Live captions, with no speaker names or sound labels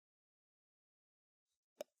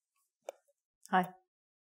Hi.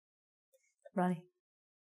 Ronnie.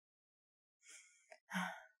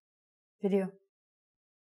 Video.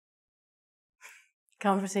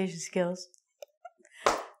 Conversation skills.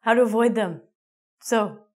 How to avoid them.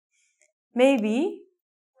 So, maybe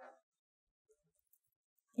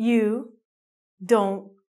you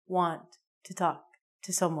don't want to talk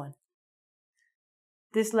to someone.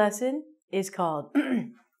 This lesson is called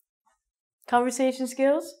Conversation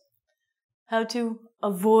Skills. How to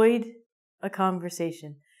avoid a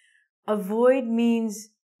conversation. Avoid means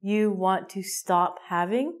you want to stop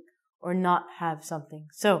having or not have something.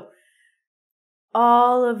 So,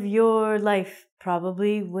 all of your life,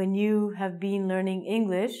 probably when you have been learning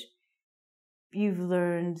English, you've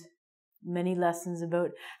learned many lessons about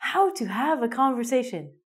how to have a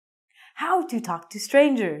conversation, how to talk to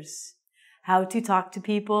strangers, how to talk to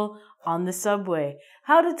people on the subway,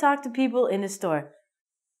 how to talk to people in a store.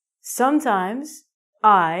 Sometimes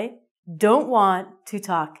I don't want to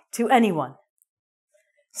talk to anyone.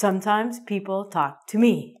 Sometimes people talk to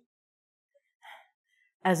me.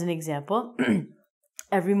 As an example,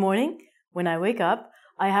 every morning when I wake up,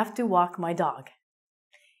 I have to walk my dog.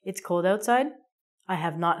 It's cold outside. I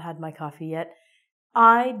have not had my coffee yet.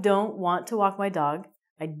 I don't want to walk my dog.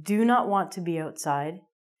 I do not want to be outside.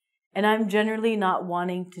 And I'm generally not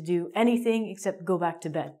wanting to do anything except go back to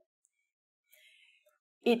bed.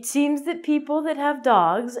 It seems that people that have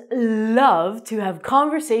dogs love to have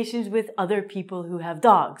conversations with other people who have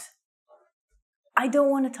dogs. I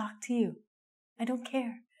don't want to talk to you. I don't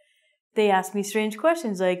care. They ask me strange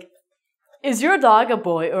questions like, is your dog a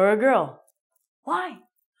boy or a girl? Why?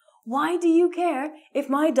 Why do you care if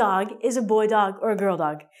my dog is a boy dog or a girl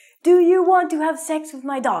dog? Do you want to have sex with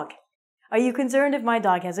my dog? Are you concerned if my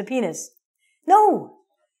dog has a penis? No!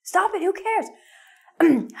 Stop it, who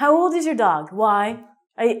cares? How old is your dog? Why?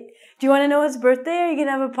 Do you want to know his birthday? Are you going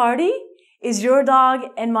to have a party? Is your dog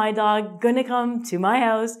and my dog going to come to my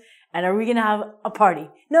house and are we going to have a party?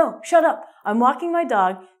 No, shut up. I'm walking my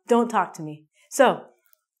dog. Don't talk to me. So,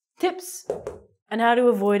 tips on how to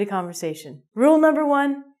avoid a conversation. Rule number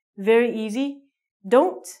 1, very easy.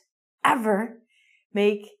 Don't ever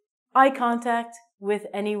make eye contact with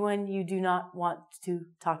anyone you do not want to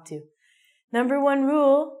talk to. Number 1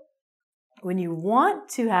 rule, when you want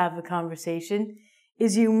to have a conversation,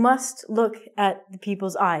 is you must look at the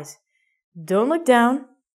people's eyes. Don't look down.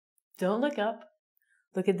 Don't look up.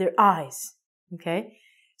 Look at their eyes. Okay?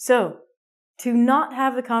 So, to not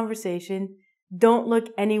have a conversation, don't look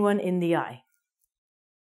anyone in the eye.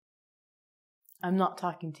 I'm not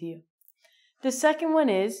talking to you. The second one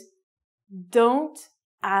is, don't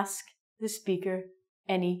ask the speaker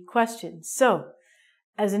any questions. So,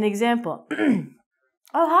 as an example, oh,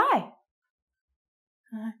 hi.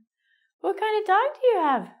 What kind of dog do you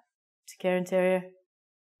have? It's a Cairn Terrier.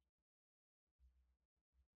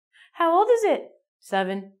 How old is it?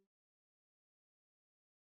 7.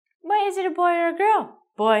 Why, is it a boy or a girl?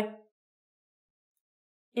 Boy.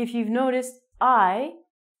 If you've noticed, I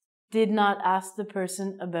did not ask the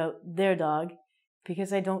person about their dog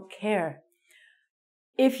because I don't care.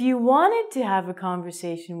 If you wanted to have a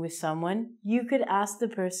conversation with someone, you could ask the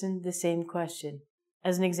person the same question.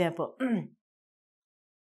 As an example,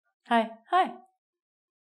 hi.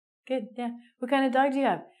 Good, yeah. What kind of dog do you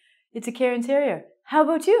have? It's a Cairn Terrier. How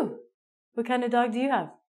about you? What kind of dog do you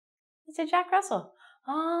have? It's a Jack Russell.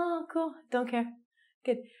 Oh, cool. Don't care.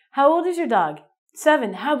 Good. How old is your dog?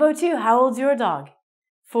 7. How about you? How old's your dog?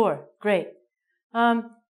 4. Great.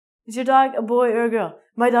 Is your dog a boy or a girl?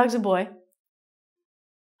 My dog's a boy.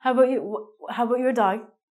 How about you? How about your dog?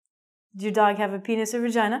 Does your dog have a penis or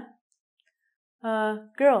vagina?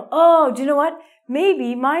 Girl. Oh, do you know what?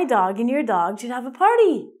 Maybe my dog and your dog should have a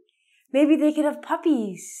party. Maybe they could have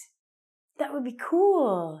puppies. That would be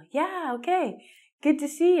cool. Yeah, okay. Good to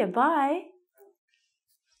see you. Bye.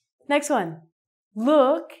 Next one.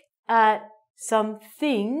 Look at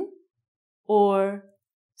something or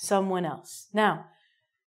someone else. Now,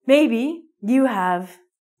 maybe you have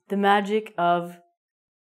the magic of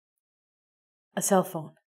a cell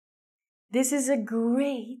phone. This is a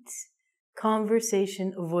great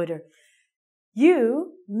conversation avoider.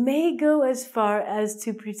 You may go as far as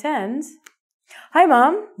to pretend, hi,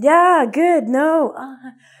 Mom. Yeah, good. No.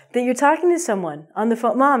 That you're talking to someone on the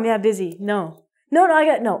phone. Mom, yeah, busy. No.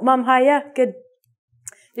 No. Mom, hi, yeah, good.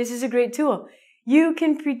 This is a great tool. You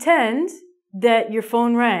can pretend that your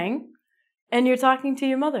phone rang and you're talking to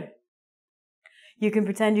your mother. You can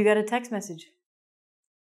pretend you got a text message.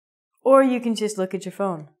 Or you can just look at your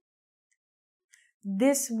phone.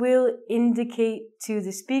 This will indicate to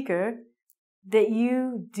the speaker that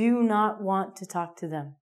you do not want to talk to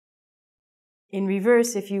them. In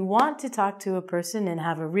reverse, if you want to talk to a person and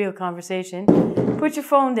have a real conversation, put your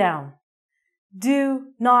phone down.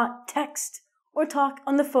 Do not text or talk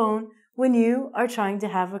on the phone when you are trying to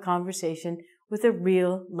have a conversation with a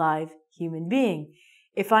real live human being.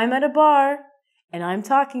 If I'm at a bar and I'm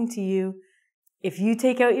talking to you, if you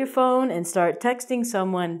take out your phone and start texting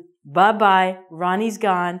someone, bye-bye, Ronnie's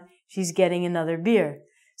gone, she's getting another beer.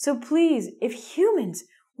 So please, if humans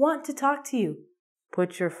want to talk to you,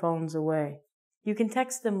 put your phones away. You can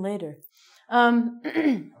text them later.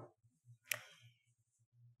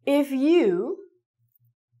 If you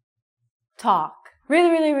talk really,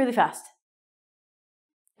 really, really fast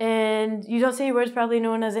and you don't say your words properly, no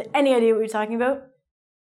one has any idea what you're talking about,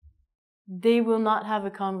 they will not have a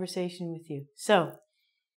conversation with you. So,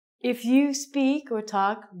 if you speak or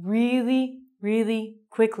talk really, really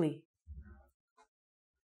quickly,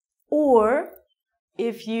 or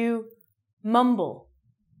if you mumble,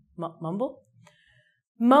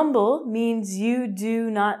 Mumble means you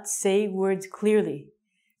do not say words clearly.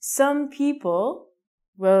 Some people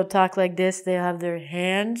will talk like this. They have their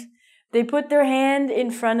hand. They put their hand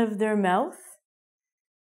in front of their mouth.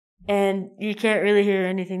 And you can't really hear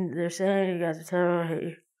anything that they're saying. You guys are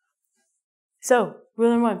terrible. So,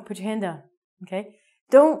 rule number 1, put your hand down. Okay?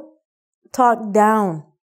 Don't talk down.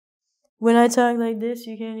 When I talk like this,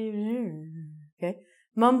 you can't even hear. Okay?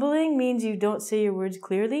 Mumbling means you don't say your words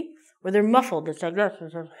clearly, or they're muffled. It's like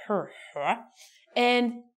that.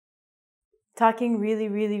 And talking really,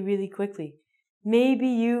 really, really quickly. Maybe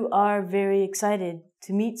you are very excited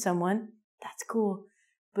to meet someone. That's cool.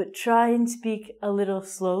 But try and speak a little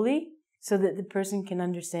slowly so that the person can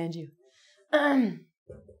understand you.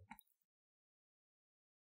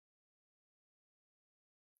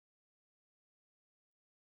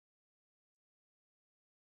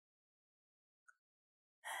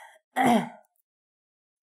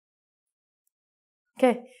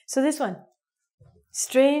 Okay, so this one.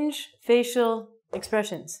 Strange facial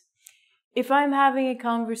expressions. If I'm having a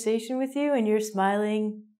conversation with you and you're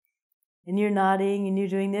smiling and you're nodding and you're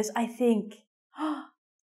doing this, I think,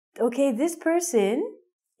 okay, this person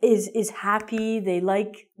is happy. They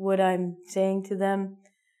like what I'm saying to them.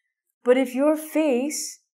 But if your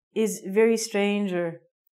face is very strange, or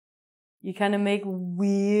you kind of make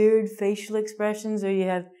weird facial expressions, or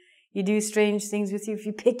you do strange things with you, if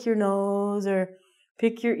you pick your nose or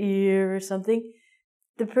pick your ear or something,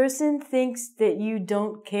 the person thinks that you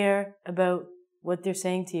don't care about what they're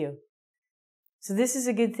saying to you. So this is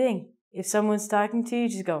a good thing. If someone's talking to you,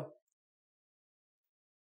 just go.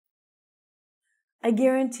 I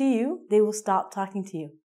guarantee you they will stop talking to you.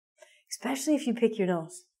 Especially if you pick your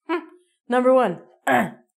nose. Number 1,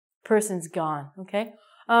 person's gone, okay?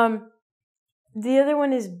 The other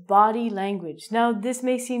one is body language. Now, this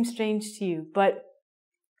may seem strange to you, but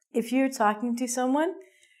if you're talking to someone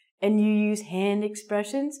and you use hand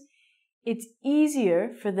expressions, it's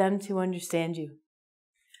easier for them to understand you.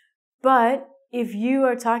 But if you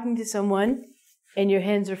are talking to someone and your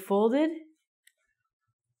hands are folded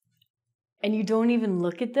and you don't even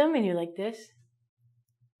look at them and you're like this,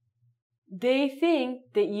 they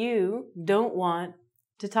think that you don't want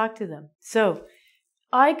to talk to them. So,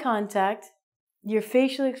 eye contact, your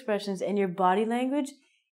facial expressions, and your body language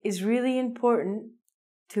is really important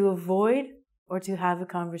to avoid or to have a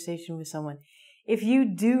conversation with someone. If you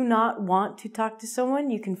do not want to talk to someone,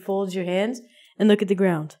 you can fold your hands and look at the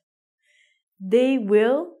ground. They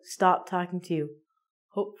will stop talking to you,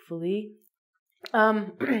 hopefully.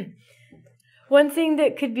 One thing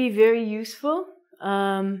that could be very useful,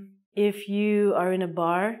 if you are in a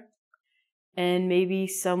bar and maybe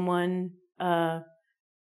someone,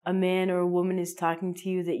 a man or a woman is talking to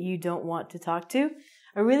you that you don't want to talk to,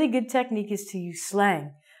 a really good technique is to use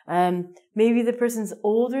slang. Maybe the person's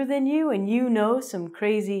older than you and you know some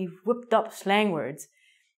crazy whipped up slang words.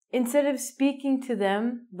 Instead of speaking to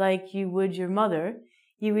them like you would your mother,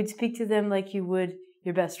 you would speak to them like you would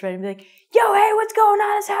your best friend and be like, yo, hey, what's going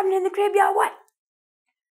on? It's happening in the crib, yo, what?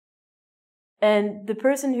 And the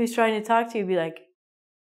person who's trying to talk to you would be like,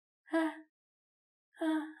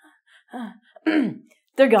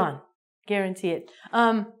 they're gone. Guarantee it.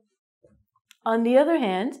 On the other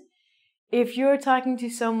hand, if you're talking to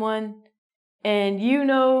someone and you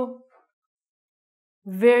know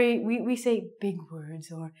we say big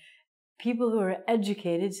words, or people who are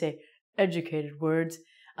educated say educated words,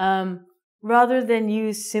 rather than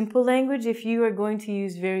use simple language, if you are going to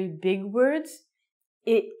use very big words,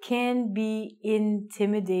 it can be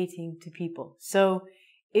intimidating to people. So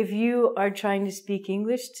if you are trying to speak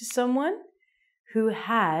English to someone who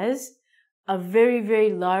has a very,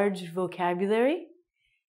 very large vocabulary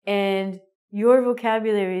and your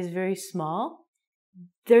vocabulary is very small,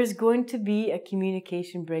 there's going to be a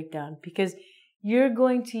communication breakdown because you're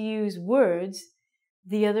going to use words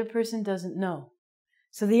the other person doesn't know.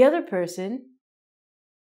 So the other person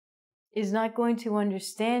is not going to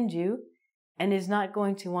understand you and is not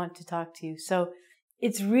going to want to talk to you. So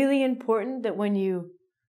it's really important that when you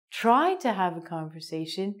try to have a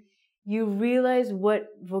conversation, you realize what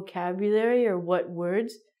vocabulary or what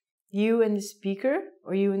words you and the speaker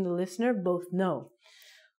or you and the listener both know.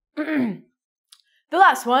 The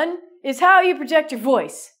last one is how you project your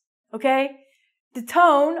voice, okay? The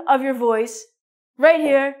tone of your voice, right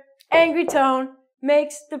here, angry tone,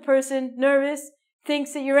 makes the person nervous,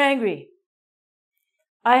 thinks that you're angry.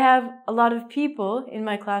 I have a lot of people in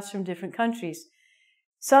my class from different countries.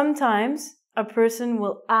 Sometimes a person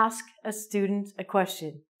will ask a student a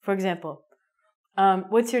question. For example,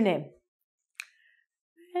 what's your name?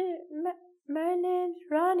 My name's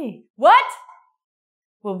Ronnie. What?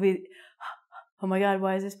 Will be, oh my God,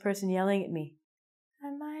 why is this person yelling at me?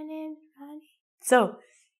 My name's Ronnie. So,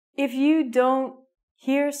 if you don't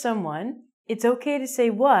hear someone, it's okay to say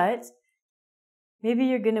what. Maybe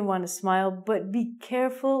you're going to want to smile, but be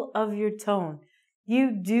careful of your tone.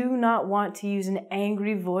 You do not want to use an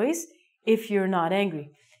angry voice if you're not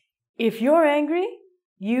angry. If you're angry,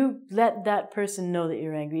 you let that person know that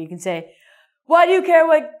you're angry. You can say, why do you care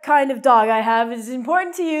what kind of dog I have? It's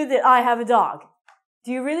important to you that I have a dog.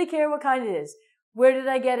 Do you really care what kind it is? Where did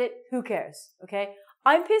I get it? Who cares? Okay?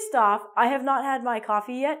 I'm pissed off. I have not had my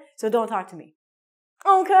coffee yet, so don't talk to me.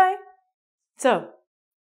 Okay? So,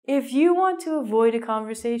 if you want to avoid a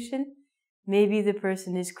conversation, maybe the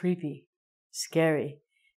person is creepy, scary.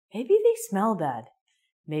 Maybe they smell bad.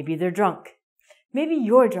 Maybe they're drunk. Maybe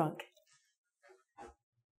you're drunk.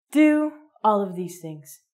 Do all of these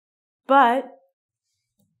things. But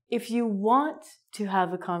if you want to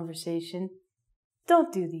have a conversation,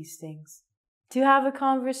 don't do these things. To have a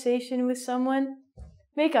conversation with someone,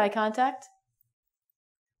 make eye contact.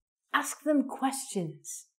 Ask them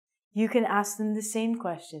questions. You can ask them the same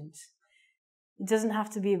questions. It doesn't have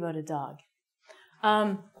to be about a dog.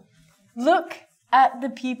 Look at the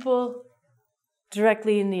people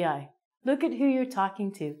directly in the eye. Look at who you're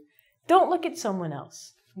talking to. Don't look at someone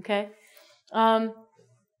else, okay?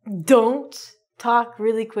 Don't talk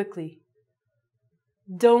really quickly.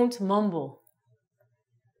 Don't mumble.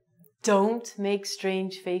 Don't make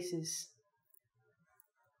strange faces.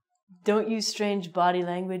 Don't use strange body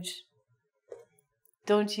language.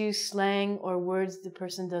 Don't use slang or words the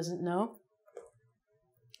person doesn't know.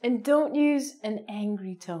 And don't use an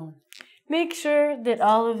angry tone. Make sure that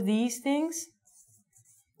all of these things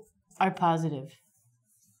are positive.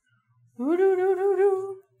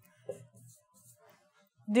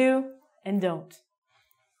 Do and don't.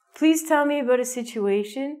 Please tell me about a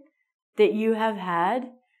situation that you have had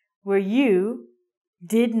where you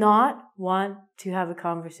did not want to have a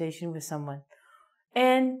conversation with someone.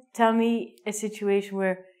 And tell me a situation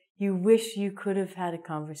where you wish you could have had a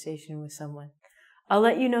conversation with someone. I'll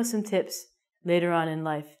let you know some tips later on in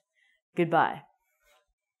life. Goodbye.